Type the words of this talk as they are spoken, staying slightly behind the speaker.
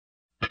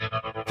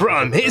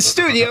from his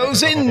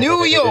studios in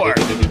New York.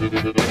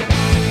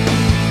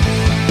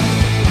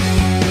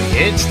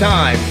 It's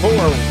time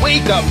for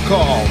Wake Up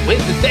Call with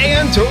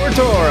Dan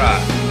Tortora,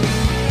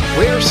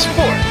 where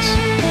sports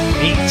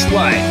meets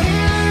life.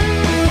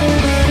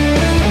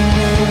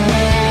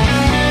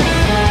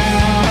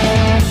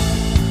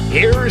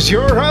 Here's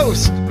your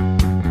host,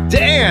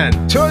 Dan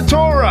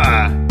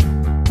Tortora.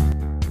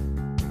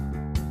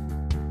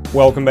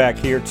 Welcome back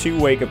here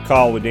to Wake Up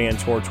Call with Dan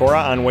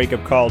Tortora on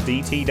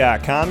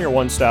wakeupcalldt.com, your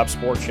one-stop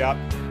sports shop,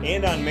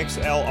 and on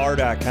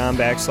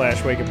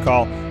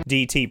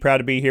mixlr.com/wakeupcalldt. Proud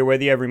to be here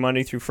with you every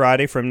Monday through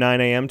Friday from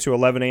 9 a.m. to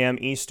 11 a.m.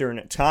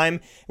 Eastern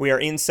Time. We are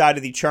inside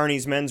of the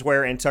Charney's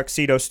Menswear and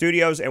Tuxedo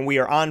Studios, and we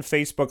are on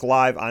Facebook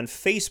Live on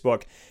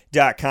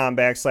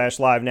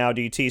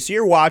Facebook.com/live-now-DT. So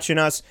you're watching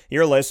us,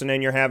 you're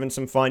listening, you're having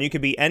some fun. You could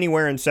be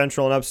anywhere in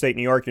central and upstate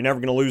New York. You're never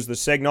going to lose the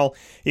signal.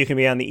 You can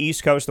be on the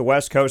East Coast, the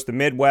West Coast, the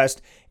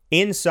Midwest,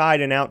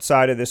 inside and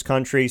outside of this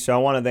country. So I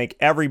want to thank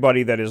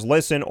everybody that has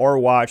listened or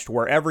watched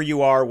wherever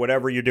you are,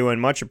 whatever you're doing.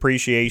 Much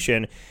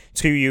appreciation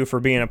to you for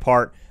being a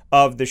part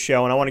of the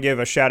show. And I want to give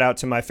a shout out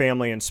to my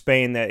family in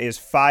Spain that is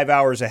 5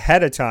 hours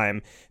ahead of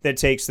time that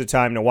takes the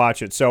time to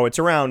watch it. So it's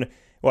around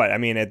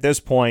at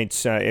this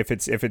point, if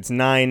it's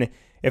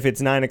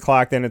 9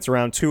 o'clock, then it's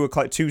around 2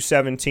 o'clock,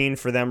 2:17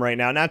 for them right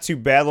now. Not too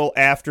bad, a little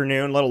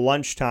afternoon, little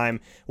lunchtime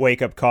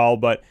wake-up call,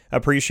 but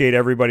appreciate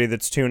everybody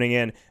that's tuning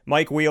in.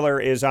 Mike Wheeler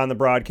is on the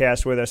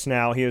broadcast with us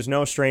now. He is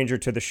no stranger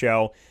to the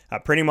show.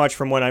 Pretty much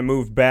from when I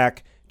moved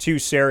back to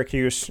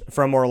Syracuse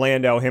from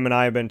Orlando, him and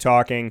I have been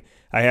talking.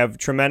 I have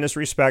tremendous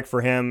respect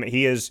for him.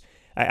 He is,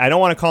 I don't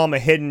want to call him a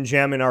hidden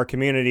gem in our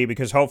community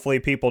because hopefully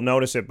people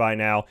notice it by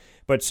now,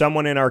 but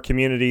someone in our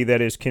community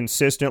that is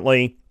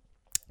consistently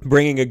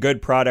bringing a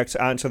good product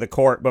onto the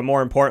court, but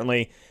more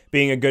importantly,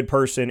 being a good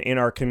person in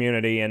our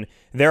community. And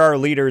there are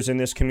leaders in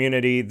this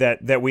community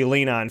that we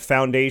lean on,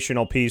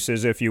 foundational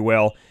pieces, if you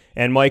will.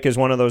 And Mike is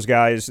one of those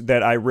guys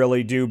that I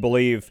really do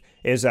believe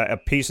is a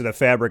piece of the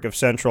fabric of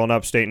Central and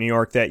Upstate New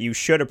York that you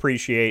should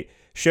appreciate,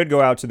 should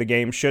go out to the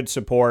game, should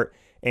support.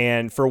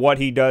 And for what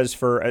he does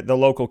for the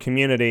local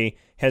community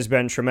has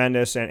been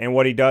tremendous. And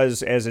what he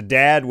does as a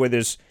dad with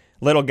his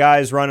little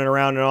guys running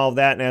around and all of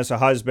that, and as a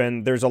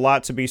husband, there's a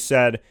lot to be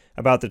said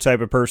about the type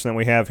of person that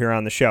we have here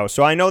on the show.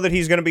 So I know that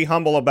he's going to be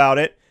humble about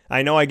it.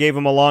 I know I gave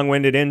him a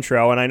long-winded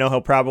intro, and I know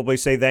he'll probably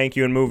say thank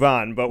you and move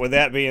on. But with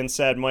that being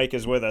said, Mike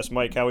is with us.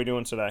 Mike, how are we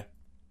doing today?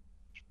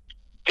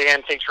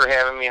 Dan, thanks for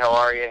having me. How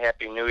are you?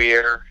 Happy New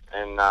Year,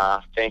 and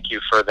thank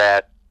you for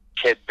that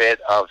tidbit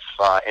of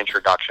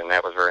introduction.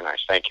 That was very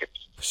nice. Thank you.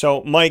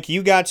 So, Mike, we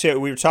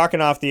were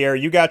talking off the air,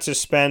 you got to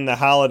spend the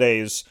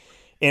holidays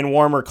in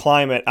warmer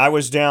climate. I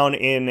was down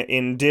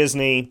in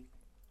Disney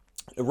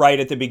right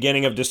at the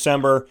beginning of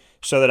December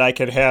so that I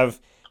could have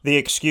the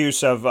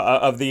excuse of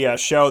the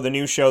show, the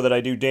new show that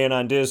I do, Dan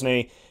on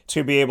Disney,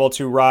 to be able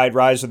to ride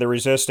Rise of the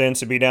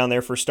Resistance and be down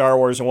there for Star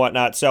Wars and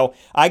whatnot. So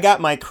I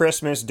got my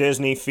Christmas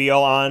Disney feel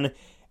on.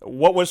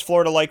 What was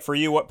Florida like for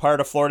you? What part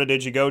of Florida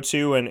did you go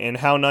to, and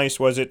how nice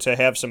was it to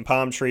have some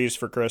palm trees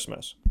for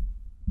Christmas?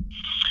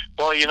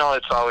 Well,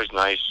 it's always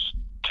nice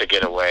to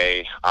get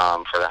away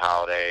for the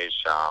holidays.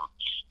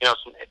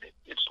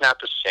 It's not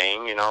the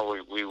same.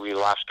 We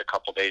left a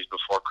couple days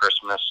before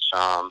Christmas.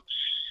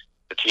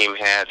 The team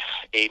had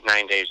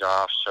 8-9 days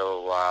off,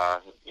 so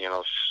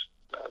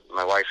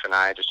my wife and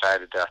I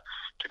decided to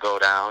go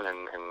down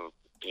and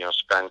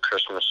spend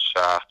Christmas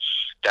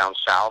down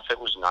south. It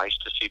was nice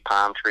to see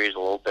palm trees, a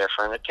little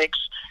different. It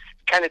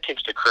kind of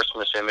takes the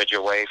Christmas image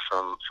away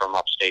from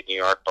upstate New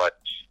York,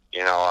 but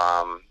we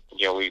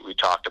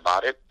talked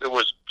about it. It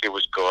was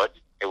good.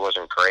 It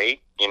wasn't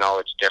great.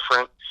 It's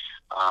different.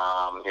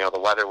 The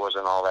weather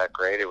wasn't all that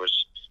great. It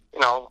was,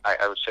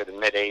 I would say the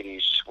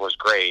mid-80s was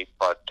great,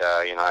 but,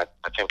 I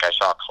think I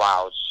saw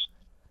clouds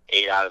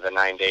 8 out of the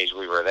 9 days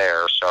we were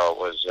there,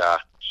 so it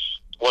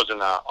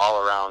wasn't an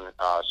all-around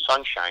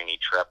sunshiny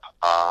trip.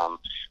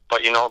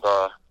 But,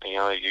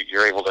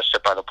 you're able to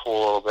sit by the pool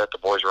a little bit. The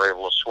boys were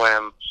able to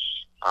swim.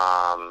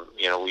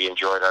 We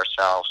enjoyed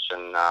ourselves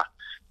and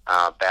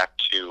back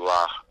to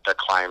the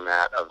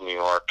climate of New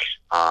York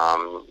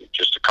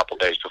just a couple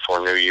days before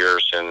New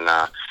Year's, and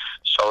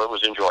so it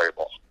was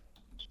enjoyable.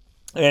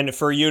 And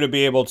for you to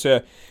be able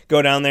to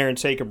go down there and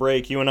take a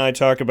break, you and I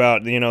talk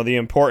about the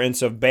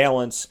importance of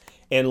balance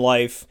in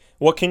life.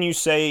 What can you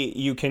say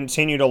you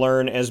continue to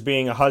learn as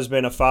being a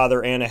husband, a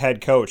father, and a head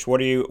coach? What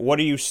are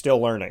you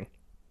still learning?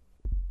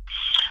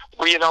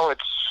 Well,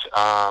 it's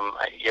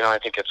I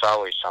think it's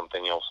always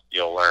something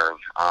you'll learn.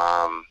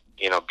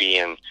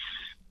 Being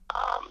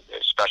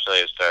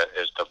especially as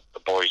the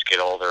boys get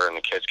older and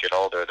the kids get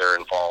older, they're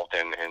involved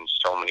in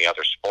so many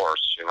other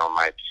sports.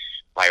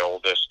 My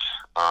oldest,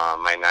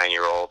 my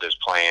 9-year-old, is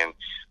playing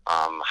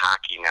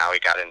hockey now. He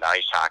got into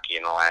ice hockey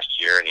in the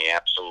last year, and he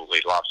absolutely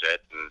loves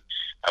it. And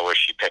I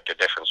wish he picked a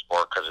different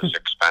sport because it's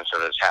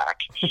expensive as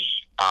heck.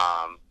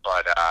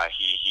 But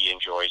he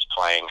enjoys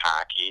playing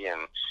hockey,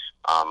 and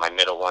my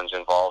middle one's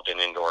involved in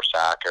indoor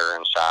soccer,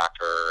 and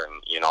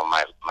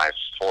my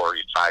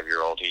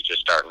 4-5-year-old, he's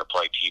just starting to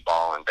play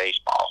t-ball and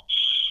baseball.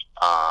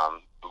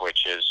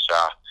 which is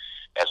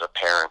as a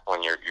parent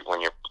when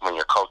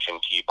you're coaching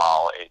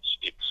t-ball,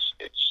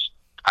 it's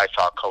I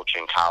thought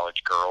coaching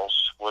college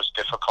girls was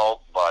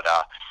difficult, but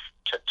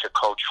to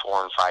coach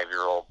 4 and 5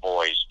 year old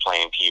boys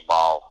playing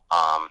t-ball,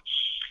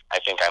 I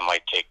think I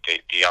might take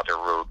the other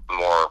route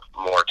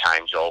more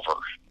times over.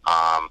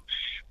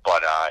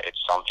 But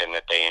it's something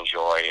that they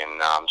enjoy,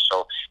 and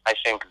so I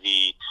think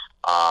the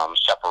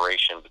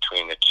separation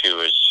between the two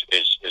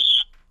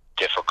is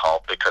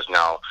difficult, because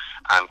now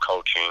I'm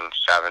coaching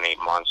 7-8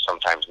 months,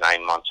 sometimes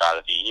 9 months out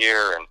of the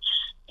year, and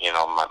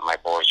my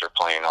boys are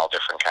playing all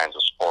different kinds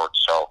of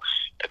sports. So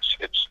it's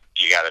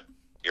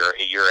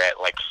you're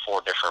at like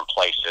 4 different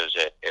places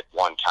at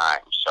one time.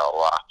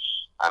 So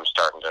I'm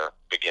starting to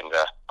begin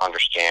to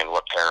understand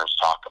what parents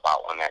talk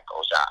about when that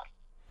goes on.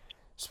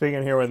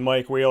 Speaking here with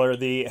Mike Wheeler,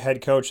 the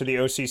head coach of the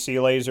OCC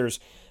Lasers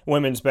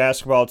women's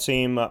basketball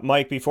team.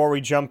 Mike, before we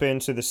jump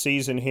into the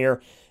season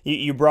here,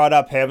 you brought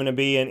up having to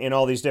be in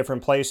all these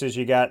different places.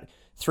 You got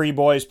 3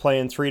 boys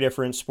playing 3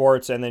 different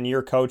sports, and then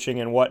you're coaching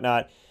and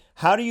whatnot.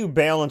 How do you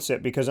balance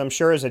it? Because I'm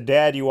sure as a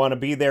dad, you want to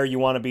be there, you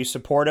want to be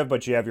supportive,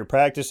 but you have your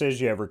practices,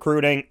 you have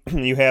recruiting,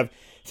 you have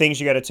things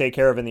you got to take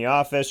care of in the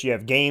office, you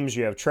have games,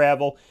 you have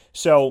travel.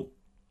 So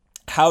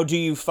how do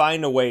you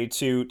find a way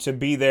to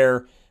be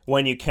there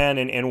when you can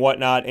and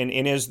whatnot? And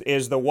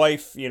is the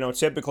wife,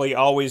 typically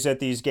always at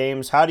these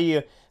games? How do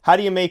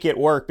you make it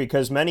work?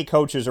 Because many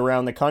coaches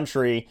around the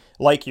country,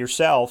 like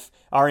yourself,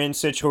 are in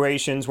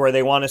situations where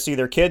they want to see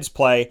their kids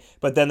play,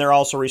 but then they're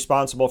also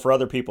responsible for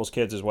other people's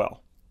kids as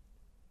well.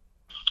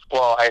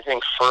 Well, I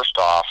think first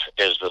off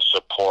is the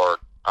support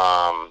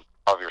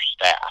of your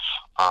staff.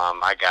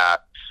 I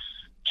got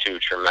 2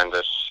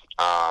 tremendous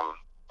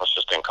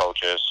assistant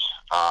coaches.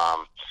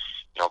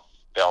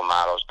 Bill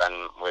Motto's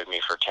been with me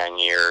for 10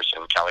 years,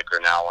 and Kelly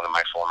Grinnell, one of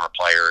my former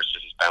players,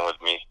 has been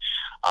with me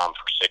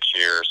for 6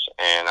 years.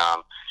 And,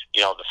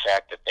 the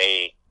fact that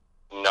they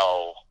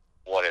know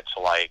what it's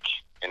like,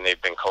 and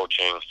they've been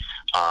coaching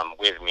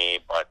with me,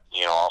 but,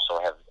 also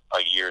have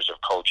years of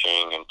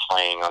coaching and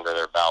playing under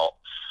their belt,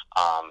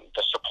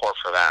 the support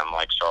for them.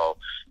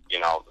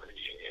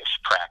 If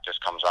practice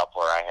comes up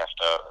where I have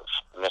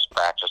to miss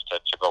practice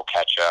to go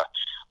catch a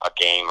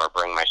game or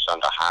bring my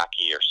son to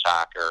hockey or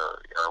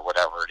soccer or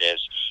whatever it is,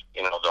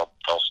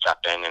 they'll step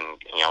in and,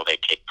 they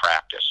take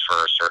practice for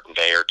a certain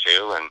day or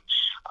two. And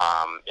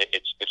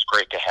it's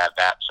great to have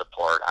that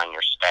support on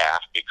your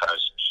staff,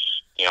 because,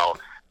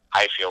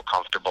 I feel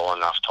comfortable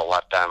enough to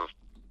let them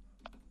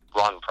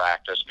run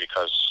practice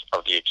because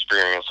of the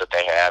experience that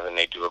they have, and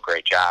they do a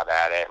great job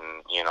at it.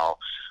 And,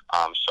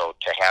 so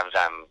to have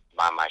them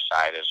on my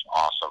side is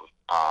awesome.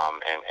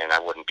 And I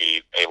wouldn't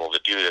be able to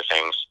do the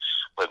things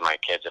with my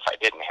kids if I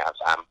didn't have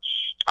them.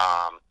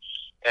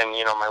 And,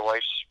 my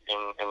wife's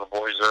and the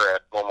boys are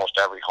at almost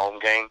every home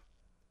game.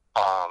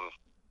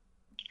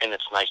 And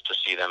it's nice to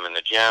see them in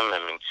the gym.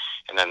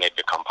 And then they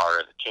become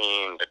part of the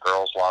team. The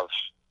girls love,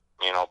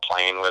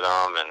 playing with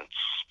them, and,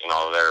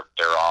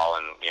 they're all,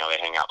 and, they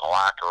hang out in the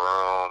locker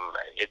room.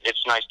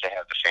 It's nice to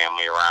have the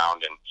family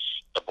around, and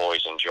the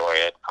boys enjoy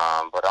it.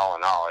 But all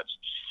in all, it's,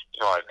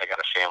 I got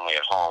a family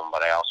at home,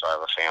 but I also have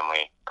a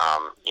family,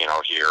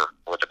 here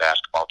with the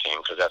basketball team,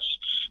 because that's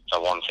the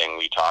one thing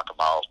we talk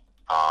about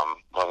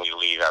when we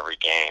leave every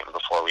game.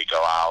 Before we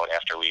go out,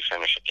 after we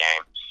finish a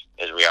game,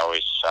 is we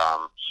always,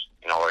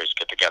 always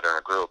get together in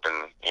a group,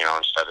 and,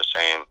 instead of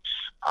saying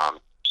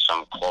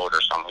some quote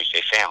or something, we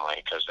say family,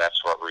 because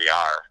that's what we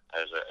are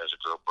as a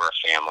group. We're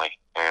a family,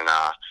 and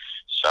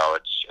so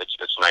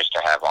it's nice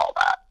to have all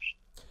that.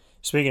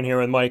 Speaking here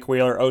with Mike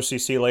Wheeler,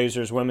 OCC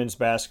Lasers women's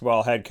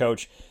basketball head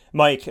coach.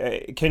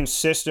 Mike,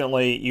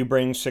 consistently you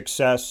bring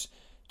success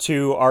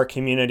to our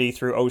community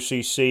through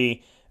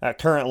OCC.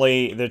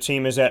 Currently, the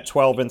team is at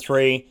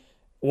 12-3.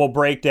 We'll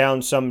break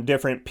down some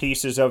different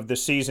pieces of the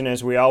season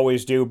as we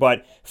always do,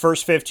 but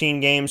first 15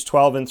 games,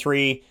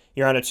 12-3.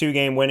 You're on a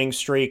 2-game winning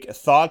streak.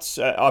 Thoughts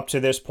up to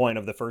this point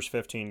of the first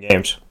 15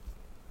 games?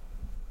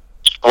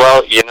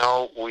 Well,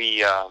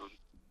 we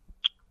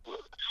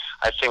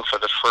I think for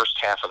the first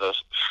half of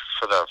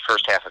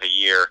the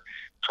year,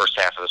 first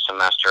half of the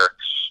semester,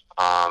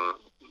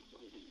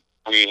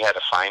 we had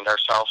to find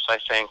ourselves. I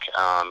think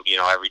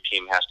every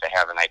team has to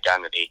have an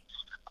identity,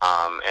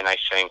 and I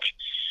think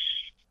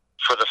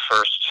for the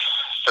first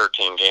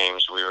 13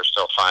 games, we were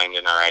still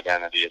finding our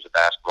identity as a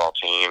basketball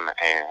team,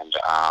 and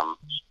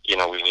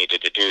we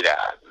needed to do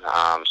that.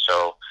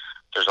 So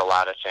there's a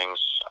lot of things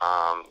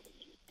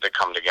that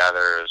come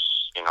together. Is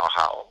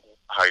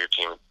how your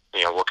team,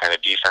 what kind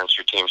of defense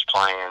your team's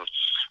playing,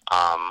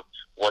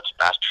 what's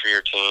best for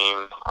your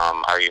team.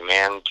 Are you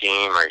man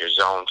team? Are you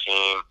zone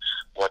team?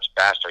 What's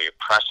best? Are you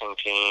pressing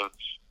team?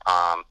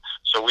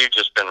 So we've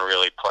just been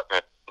really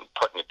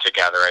putting it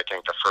together. I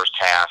think the first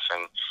half,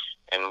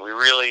 and we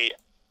really,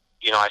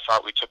 I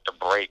thought we took the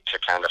break to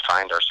kind of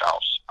find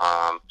ourselves.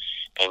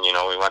 And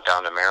we went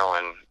down to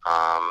Maryland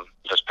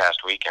this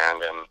past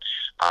weekend, and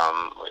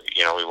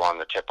we won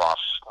the tip-off.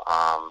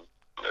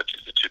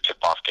 The 2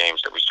 tip-off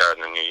games that we started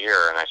in the new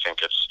year, and I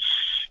think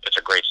it's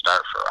a great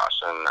start for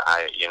us. And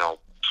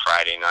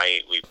Friday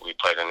night. We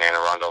played an Anne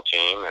Arundel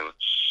team,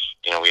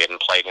 and we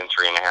hadn't played in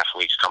 3.5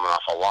 weeks, coming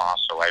off a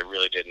loss, so I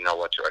really didn't know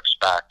what to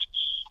expect.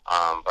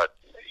 But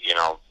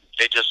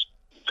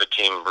the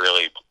team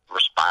really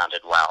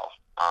responded well,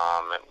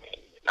 and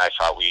I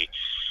thought we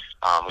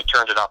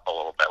turned it up a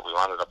little bit. We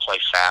wanted to play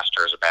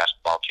faster as a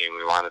basketball team.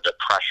 We wanted to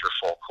pressure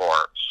full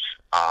court,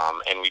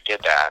 and we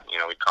did that.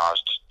 We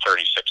caused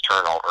 36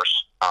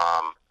 turnovers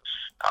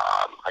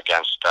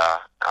against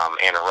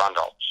Anne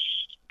Arundel.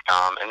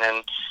 And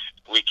then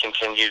we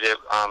continued it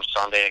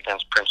Sunday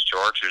against Prince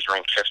George, who's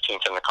ranked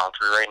 15th in the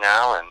country right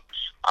now. And,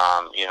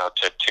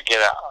 to get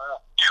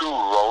two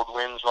road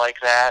wins like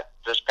that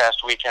this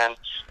past weekend,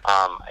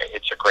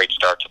 it's a great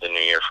start to the new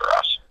year for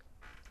us.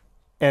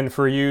 And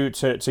for you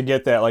to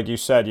get that, like you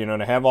said,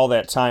 to have all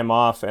that time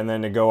off and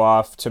then to go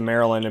off to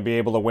Maryland and be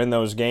able to win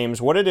those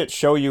games, what did it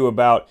show you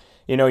about,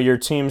 your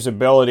team's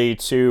ability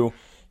to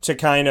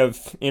kind of,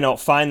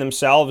 find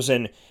themselves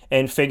and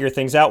figure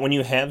things out when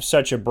you have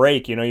such a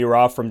break? You were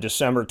off from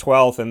December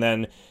 12th, and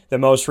then the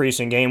most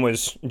recent game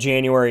was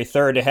January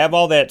 3rd. To have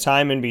all that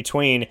time in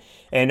between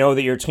and know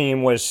that your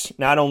team was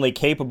not only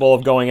capable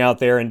of going out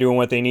there and doing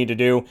what they need to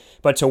do,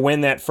 but to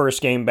win that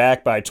first game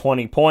back by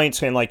 20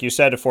 points, and like you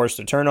said, to force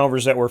the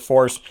turnovers that were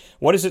forced.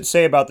 What does it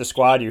say about the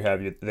squad you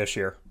have this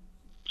year?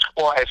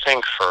 Well, I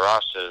think for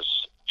us is,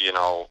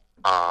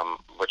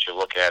 what you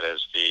look at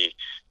is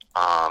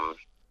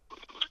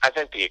I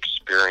think the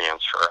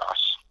experience for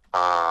us.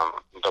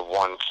 The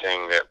one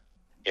thing that,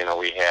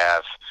 we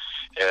have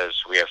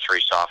is we have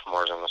 3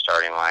 sophomores in the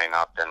starting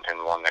lineup,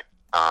 and one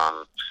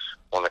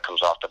that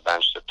comes off the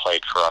bench that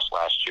played for us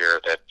last year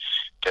that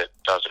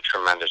does a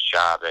tremendous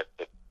job at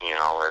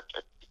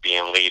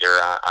being leader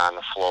on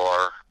the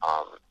floor.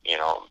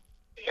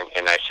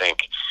 And I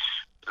think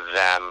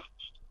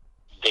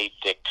they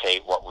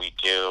dictate what we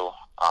do.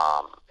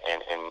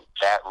 And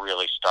that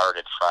really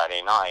started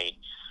Friday night.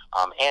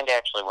 And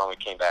actually when we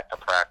came back to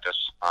practice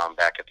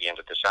back at the end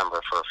of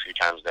December, for a few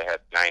times they had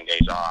 9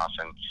 days off.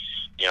 And,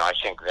 I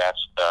think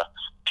that's the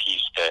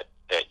piece that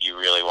you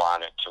really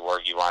want it to, where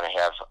you want to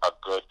have a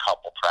good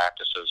couple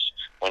practices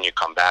when you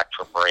come back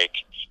for break,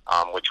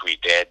 which we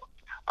did.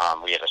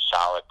 We had a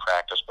solid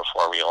practice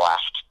before we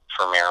left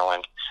for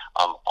Maryland.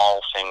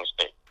 All things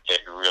that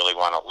really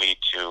want to lead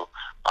to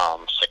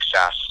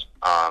success,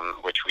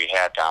 which we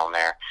had down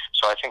there.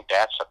 So I think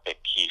that's a big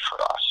key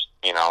for us,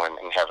 and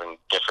having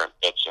different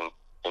bits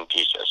and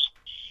pieces.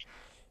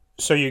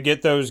 So you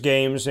get those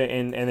games,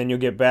 and then you'll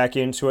get back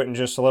into it in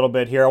just a little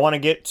bit here. I want to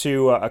get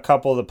to a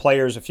few of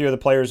the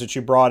players that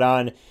you brought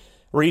on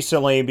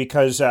recently,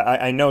 because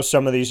I know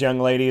some of these young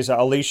ladies,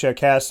 Alicia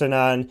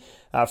Castanon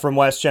from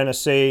West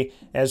Genesee,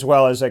 as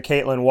well as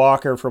Caitlin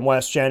Walker from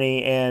West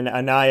Genny, and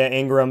Anaya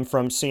Ingram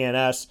from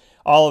CNS.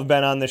 All have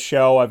been on the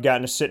show. I've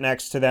gotten to sit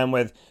next to them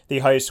with the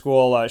high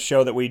school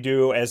show that we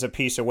do as a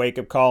piece of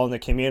wake-up call in the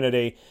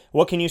community.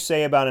 What can you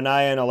say about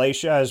Anaya and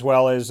Alicia, as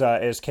well as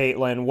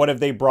Caitlin? What have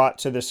they brought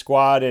to the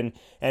squad, and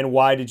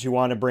why did you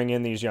want to bring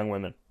in these young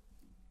women?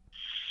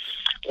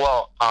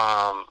 Well,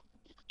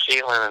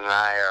 Caitlin and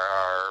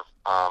I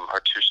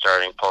are 2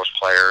 starting post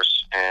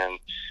players, and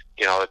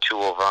the 2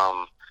 of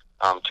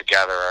them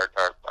together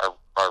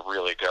are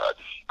really good.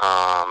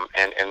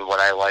 And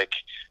what I like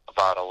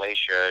about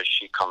Alicia is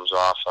she comes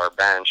off our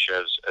bench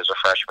as a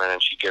freshman,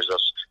 and she gives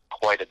us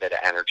quite a bit of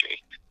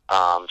energy.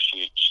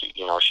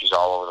 She's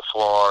all over the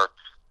floor.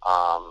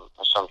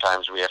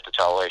 Sometimes we have to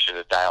tell Alicia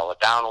to dial it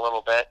down a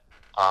little bit,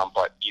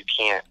 but you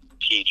can't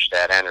teach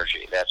that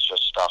energy. That's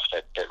just stuff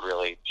that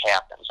really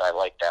happens. I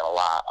like that a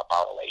lot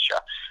about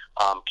Alicia.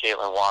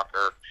 Caitlin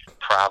Walker,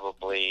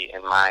 probably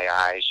in my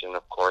eyes, and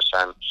of course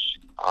I'm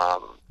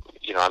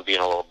being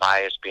a little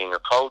biased being her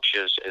coach,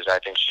 is I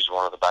think she's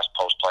one of the best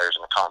post players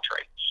in the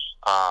country.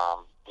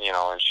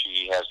 And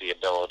she has the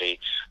ability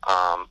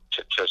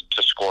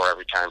to score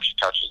every time she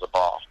touches the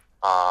ball.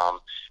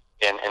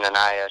 And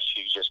Anaya,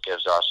 she just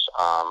gives us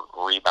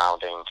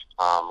rebounding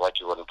like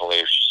you wouldn't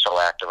believe. She's so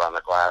active on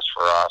the glass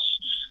for us.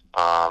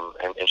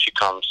 And she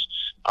comes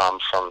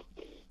from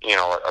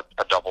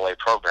a AA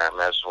program,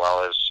 as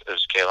well as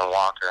Caitlin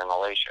Walker and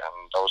Alicia.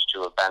 And those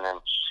 2 have been in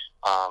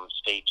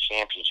state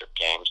championship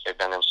games. They've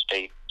been in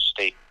state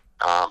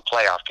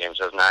playoff games,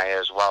 as Anaya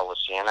as well with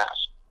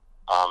CNS.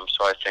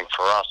 So I think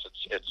for us,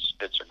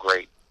 it's a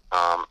great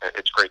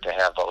it's great to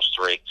have those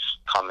 3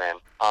 come in,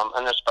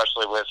 and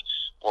especially with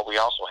what we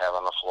also have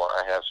on the floor.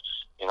 I have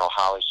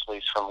Holly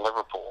Sleeth from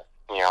Liverpool.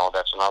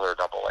 That's another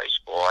AA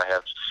school. I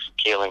have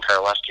Kaylin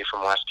Karleski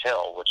from West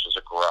Hill, which is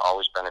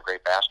always been a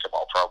great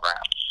basketball program.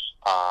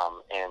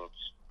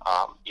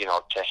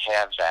 To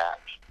have that,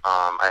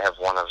 I have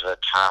one of the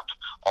top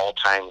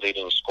all-time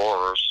leading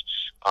scorers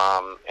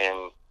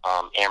in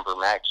Amber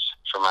Meggs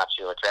from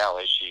Ottselic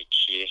Valley.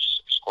 She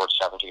scored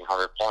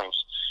 1,700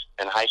 points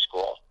in high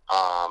school.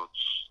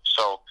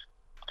 So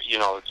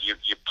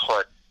you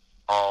put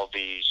all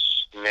these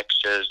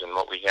mixes and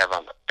what we have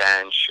on the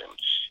bench,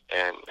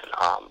 and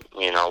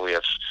we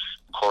have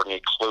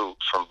Courtney Clute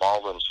from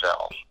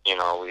Baldwinsville.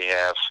 We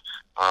have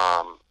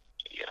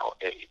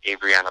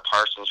Adriana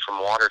Parsons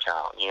from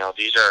Watertown.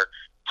 These are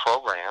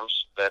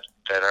programs that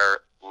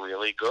are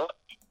really good.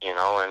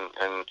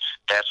 And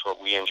that's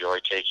what we enjoy,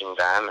 taking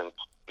them and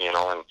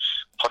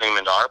putting them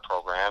into our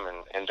program,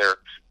 and they're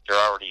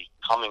already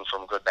coming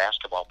from good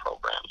basketball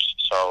programs.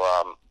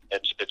 So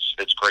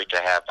it's great to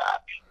have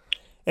that.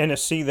 And to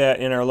see that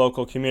in our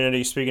local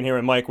community. Speaking here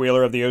with Mike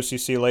Wheeler of the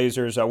OCC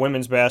Lasers,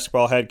 women's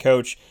basketball head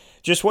coach,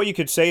 just what you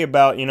could say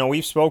about,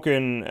 we've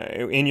spoken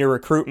in your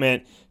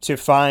recruitment to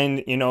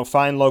find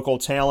local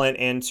talent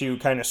and to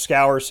kind of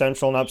scour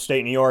central and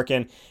upstate New York,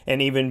 and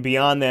even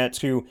beyond that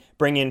to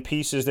bring in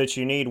pieces that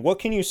you need. What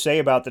can you say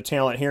about the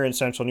talent here in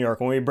central New York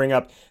when we bring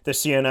up the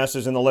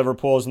CNSs and the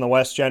Liverpools and the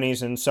West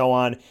Jennies and so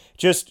on?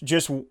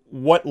 Just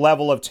what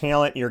level of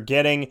talent you're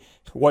getting,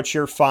 what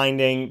you're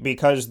finding,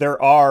 because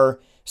there are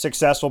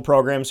successful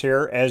programs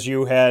here, as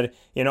you had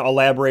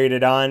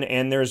elaborated on,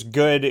 and there's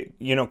good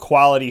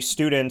quality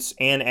students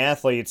and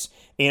athletes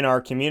in our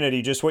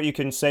community. Just what you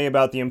can say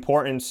about the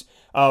importance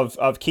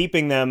of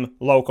keeping them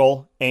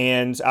local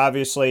and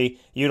obviously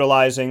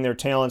utilizing their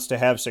talents to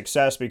have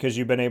success, because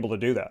you've been able to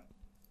do that.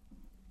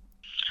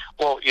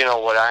 Well,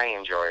 what I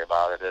enjoy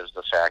about it is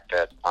the fact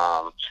that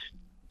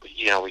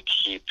we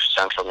keep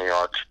Central New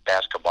York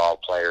basketball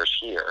players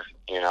here,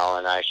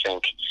 and I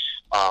think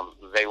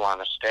they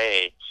want to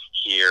stay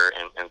here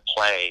and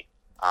play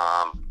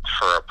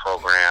for a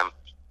program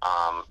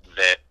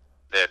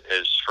that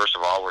is, first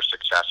of all, we're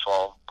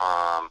successful,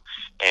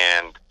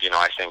 and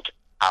I think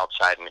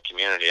outside in the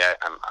community,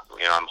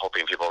 I'm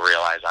hoping people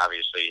realize,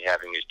 obviously,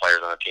 having these players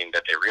on the team,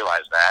 that they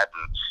realize that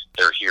and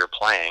they're here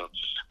playing.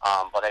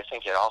 But I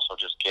think it also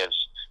just gives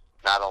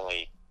not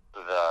only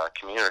the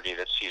community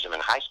that sees them in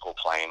high school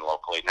playing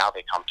locally, now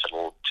they come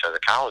to the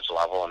college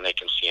level and they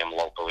can see them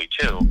locally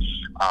too.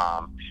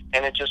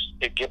 And it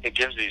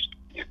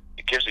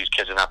gives these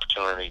kids an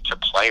opportunity to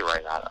play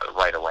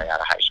right away out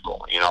of high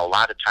school. A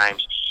lot of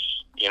times,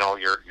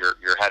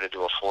 you're headed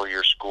to a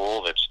 4-year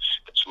school that's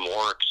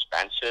more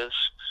expensive.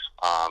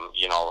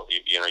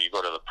 You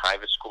go to the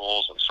private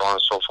schools and so on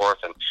and so forth,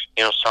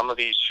 and some of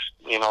these,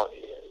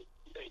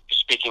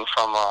 speaking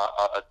from a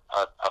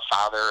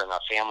father and a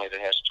family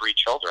that has 3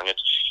 children,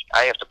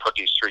 I have to put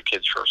these 3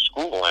 kids through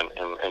school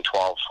in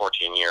 12,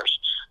 14 years.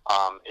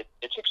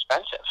 It's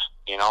expensive,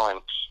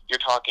 and you're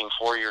talking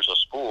 4 years of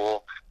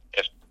school.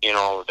 If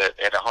that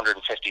at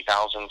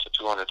 $150,000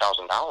 to $200,000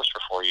 for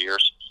 4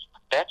 years,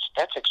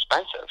 that's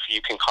expensive.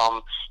 You can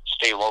come,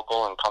 stay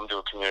local, and come to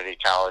a community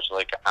college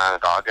like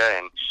Onondaga,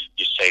 and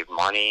you save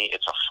money.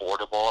 It's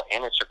affordable,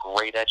 and it's a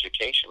great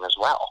education as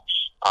well.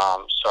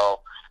 So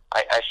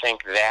I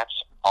think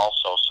that's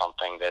also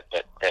something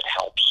that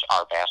helps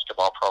our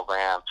basketball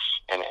program,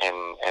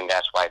 and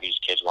that's why these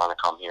kids want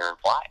to come here and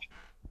play.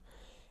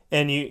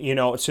 And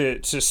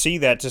to see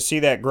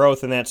that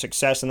growth and that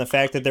success, and the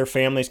fact that their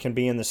families can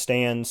be in the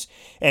stands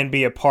and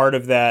be a part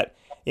of that,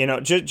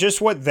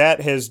 just what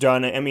that has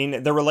done. I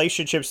mean, the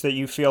relationships that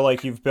you feel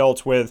like you've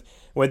built with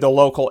the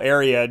local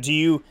area. Do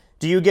you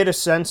get a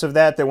sense of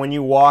that when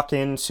you walk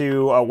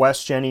into a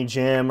West Jenny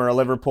gym or a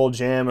Liverpool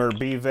gym or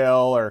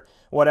Beeville or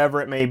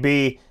whatever it may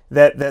be,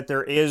 that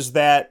there is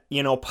that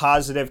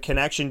positive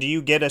connection? Do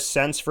you get a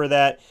sense for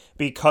that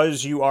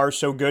because you are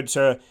so good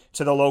to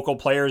the local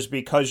players,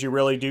 because you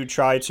really do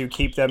try to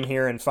keep them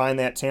here and find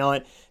that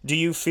talent? Do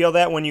you feel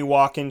that when you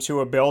walk into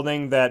a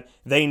building that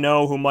they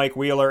know who Mike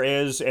Wheeler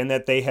is and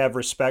that they have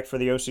respect for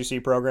the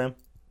OCC program?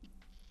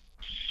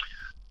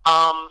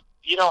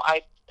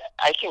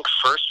 I think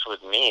first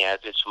with me,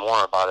 it's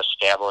more about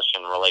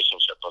establishing a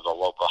relationship with the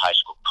local high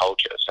school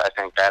coaches. I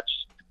think that's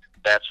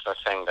the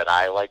thing that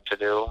I like to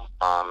do,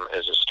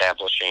 is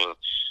establishing,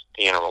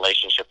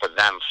 relationship with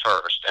them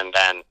first, and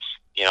then,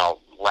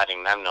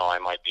 letting them know I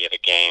might be at a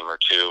game or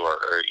two, or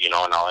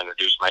and I'll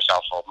introduce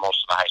myself. Well,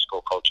 most of the high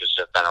school coaches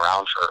have been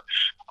around for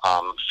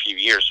a few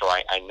years, so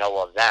I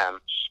know of them.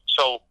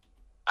 So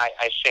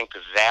I think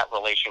that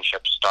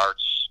relationship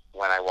starts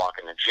when I walk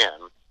in the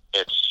gym.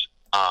 It's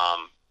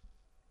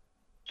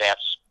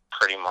that's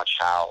pretty much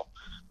how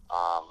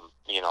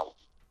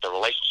the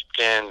relationship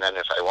begins. Then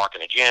if I walk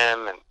in a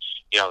gym, and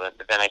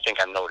then I think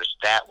I'm noticed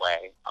that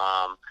way.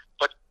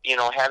 But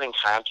having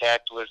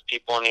contact with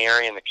people in the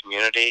area and the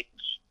community,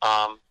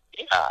 I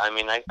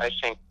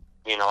think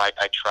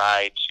I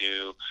try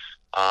to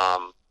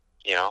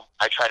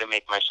I try to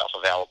make myself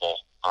available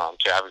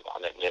to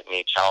everyone that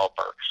needs help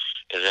or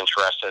is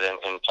interested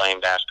in playing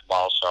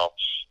basketball. So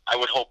I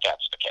would hope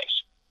that's the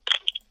case.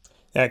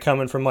 Yeah,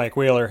 coming from Mike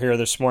Wheeler here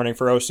this morning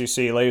for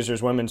OCC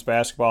Lasers women's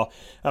basketball.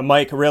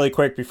 Mike, really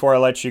quick before I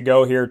let you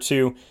go here,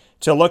 to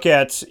look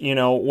at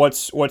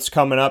what's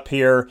coming up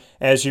here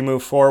as you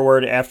move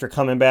forward after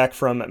coming back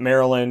from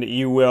Maryland.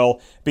 You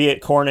will be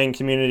at Corning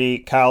Community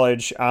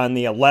College on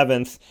the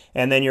 11th,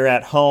 and then you're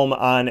at home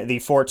on the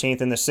 14th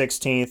and the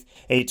 16th,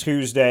 a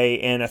Tuesday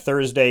and a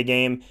Thursday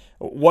game.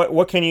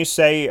 What can you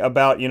say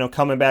about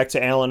coming back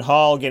to Allen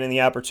Hall, getting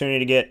the opportunity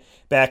to get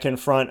back in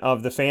front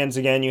of the fans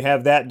again? You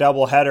have that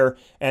doubleheader,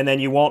 and then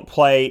you won't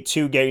play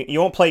two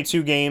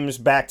games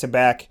back to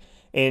back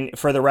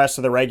for the rest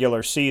of the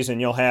regular season.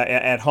 You'll have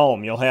at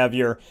home, you'll have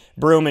your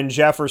Broome and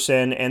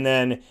Jefferson, and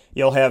then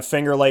you'll have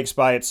Finger Lakes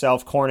by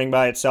itself, Corning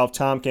by itself,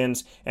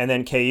 Tompkins, and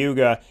then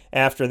Cayuga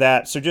after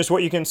that. So just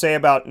what you can say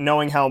about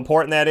knowing how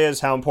important that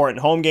is, how important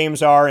home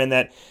games are, and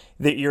that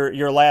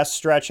your last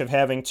stretch of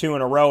having 2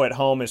 in a row at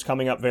home is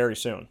coming up very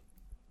soon.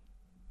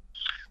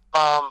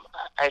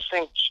 I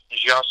think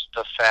just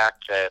the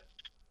fact that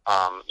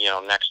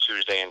next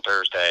Tuesday and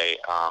Thursday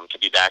to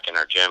be back in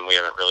our gym, we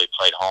haven't really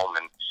played home,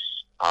 and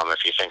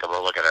if you think of a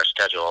look at our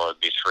schedule, it'd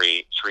be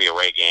three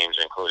away games,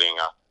 including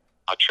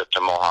a trip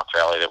to Mohawk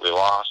Valley that we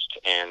lost,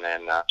 and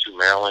then 2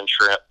 Maryland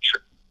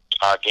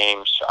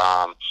games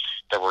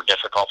that were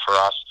difficult for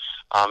us.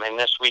 And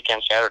this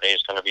weekend, Saturday,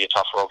 is going to be a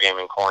tough road game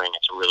in Corning.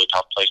 It's a really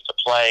tough place to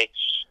play.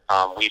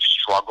 We've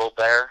struggled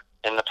there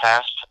in the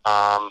past.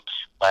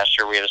 Last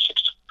year, we had a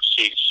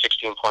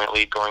 16-point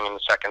lead going in the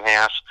second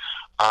half,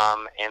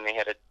 and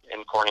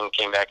and Corning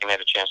came back and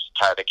had a chance to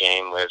tie the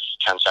game with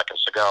 10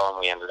 seconds to go, and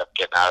we ended up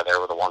getting out of there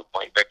with a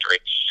 1-point victory.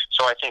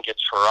 So I think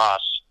it's for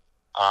us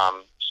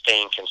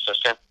staying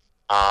consistent,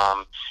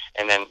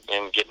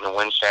 and getting a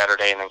win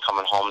Saturday, and then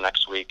coming home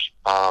next week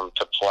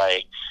to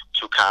play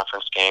 2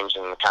 conference games,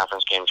 and the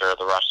conference games are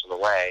the rest of the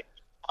way.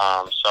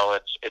 So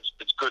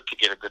it's good to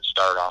get a good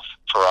start off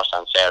for us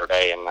on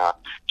Saturday, and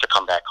to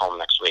come back home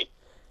next week.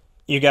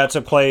 You got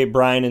to play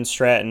Bryan and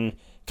Stratton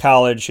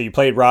College. You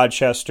played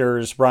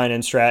Rochester's, Bryan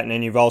and Stratton,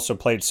 and you've also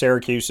played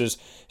Syracuse's.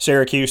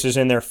 Syracuse is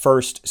in their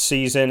first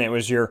season. It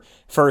was your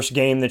first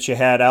game that you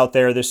had out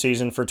there this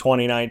season for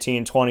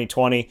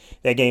 2019-2020.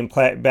 That game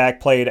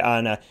played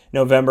on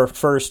November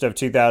 1st of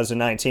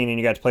 2019, and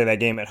you got to play that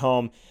game at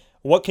home.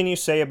 What can you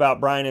say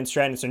about Bryan and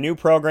Stratton? It's a new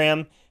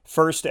program,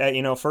 first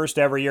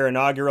ever year,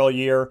 inaugural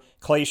year.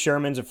 Clay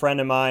Sherman's a friend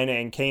of mine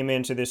and came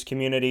into this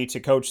community to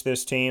coach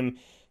this team.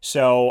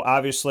 So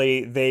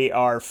obviously they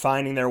are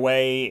finding their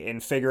way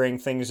and figuring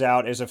things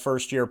out as a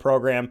first-year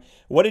program.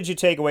 What did you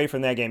take away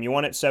from that game? You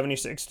won it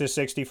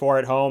 76-64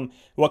 at home.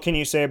 What can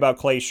you say about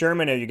Clay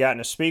Sherman? Have you gotten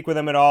to speak with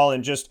him at all?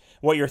 And just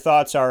what your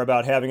thoughts are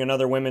about having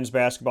another women's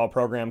basketball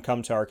program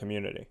come to our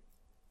community?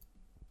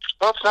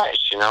 Well, it's nice,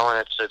 and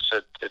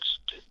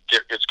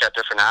it's got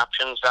different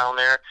options down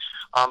there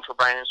for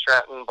Bryan and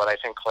Stratton. But I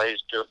think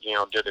Clay's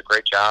did a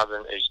great job,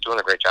 and he's doing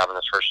a great job in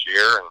his first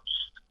year. And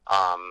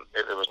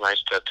it was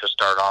nice to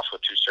start off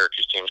with 2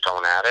 Syracuse teams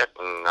going at it,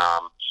 and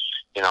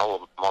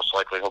most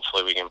likely,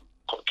 hopefully, we can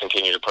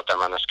continue to put them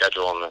on the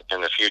schedule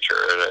in the future.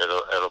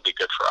 It'll be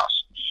good for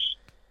us.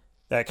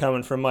 That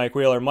coming from Mike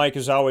Wheeler. Mike,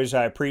 as always,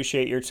 I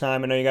appreciate your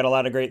time. I know you got a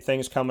lot of great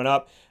things coming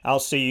up. I'll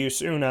see you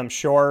soon, I'm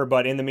sure.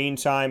 But in the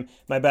meantime,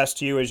 my best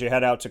to you as you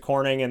head out to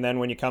Corning, and then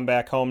when you come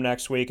back home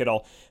next week,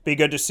 it'll be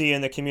good to see you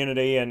in the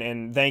community,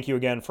 and thank you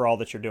again for all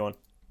that you're doing.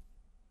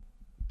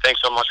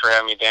 Thanks so much for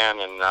having me, Dan,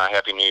 and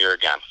Happy New Year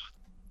again.